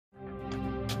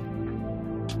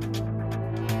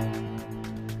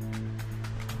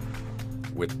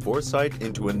With foresight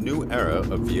into a new era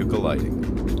of vehicle lighting,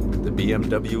 the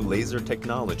BMW laser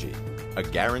technology, a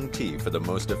guarantee for the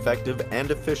most effective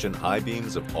and efficient high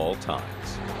beams of all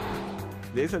times.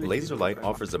 Laser light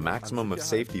offers a maximum of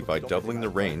safety by doubling the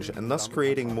range and thus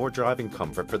creating more driving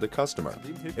comfort for the customer.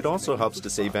 It also helps to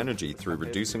save energy through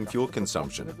reducing fuel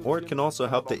consumption, or it can also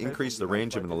help to increase the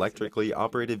range of an electrically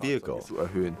operated vehicle.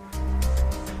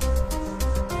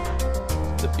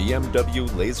 The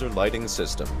BMW laser lighting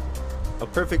system, a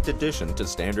perfect addition to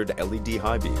standard LED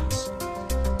high beams.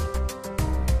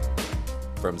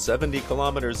 From 70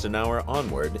 kilometers an hour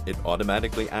onward, it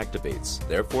automatically activates,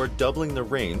 therefore doubling the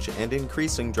range and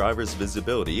increasing driver's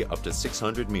visibility up to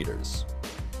 600 meters.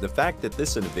 The fact that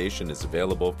this innovation is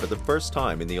available for the first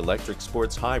time in the electric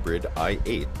sports hybrid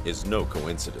i8 is no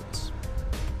coincidence.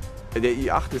 The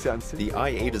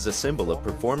i8 is a symbol of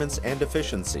performance and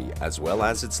efficiency, as well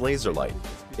as its laser light.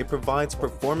 It provides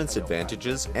performance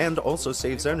advantages and also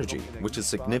saves energy, which is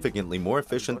significantly more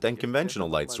efficient than conventional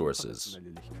light sources.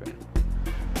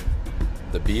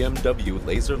 The BMW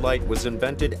laser light was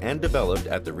invented and developed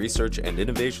at the Research and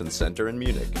Innovation Center in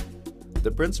Munich.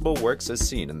 The principle works as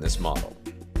seen in this model.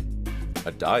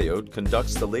 A diode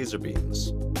conducts the laser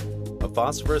beams. A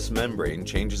phosphorus membrane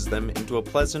changes them into a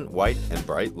pleasant white and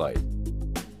bright light.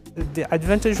 The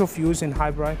advantage of using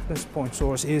high brightness point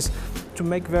source is to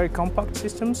make very compact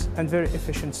systems and very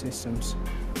efficient systems.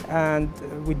 And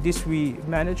with this we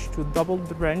managed to double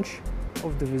the range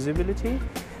of the visibility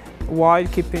while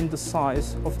keeping the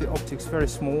size of the optics very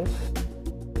small.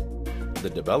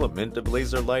 The development of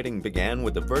laser lighting began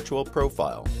with a virtual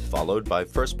profile, followed by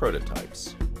first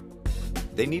prototypes.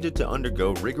 They needed to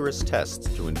undergo rigorous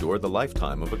tests to endure the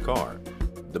lifetime of a car.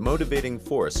 The motivating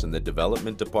force in the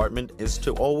development department is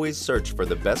to always search for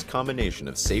the best combination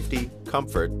of safety,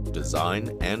 comfort,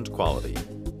 design, and quality.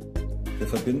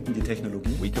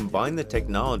 We combine the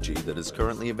technology that is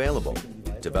currently available,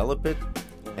 develop it,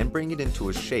 and bring it into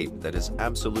a shape that is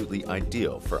absolutely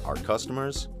ideal for our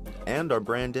customers and our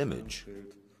brand image.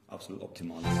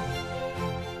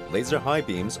 Laser high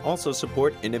beams also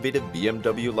support innovative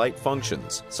BMW light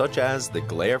functions, such as the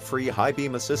glare-free high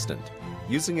beam assistant.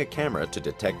 Using a camera to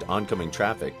detect oncoming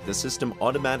traffic, the system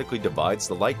automatically divides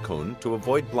the light cone to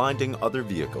avoid blinding other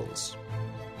vehicles.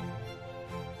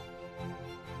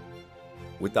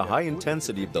 With the high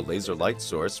intensity of the laser light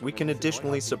source, we can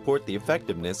additionally support the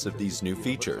effectiveness of these new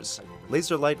features.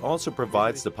 Laser light also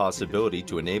provides the possibility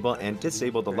to enable and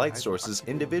disable the light sources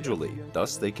individually.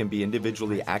 Thus, they can be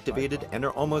individually activated and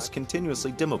are almost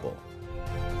continuously dimmable.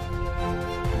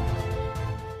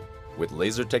 With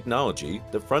laser technology,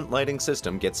 the front lighting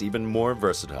system gets even more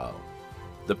versatile.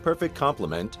 The perfect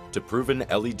complement to proven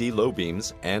LED low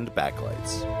beams and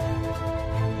backlights.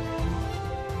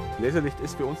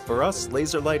 For us,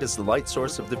 laser light is the light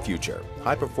source of the future.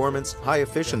 High performance, high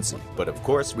efficiency, but of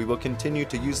course we will continue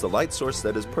to use the light source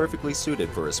that is perfectly suited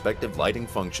for respective lighting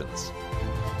functions.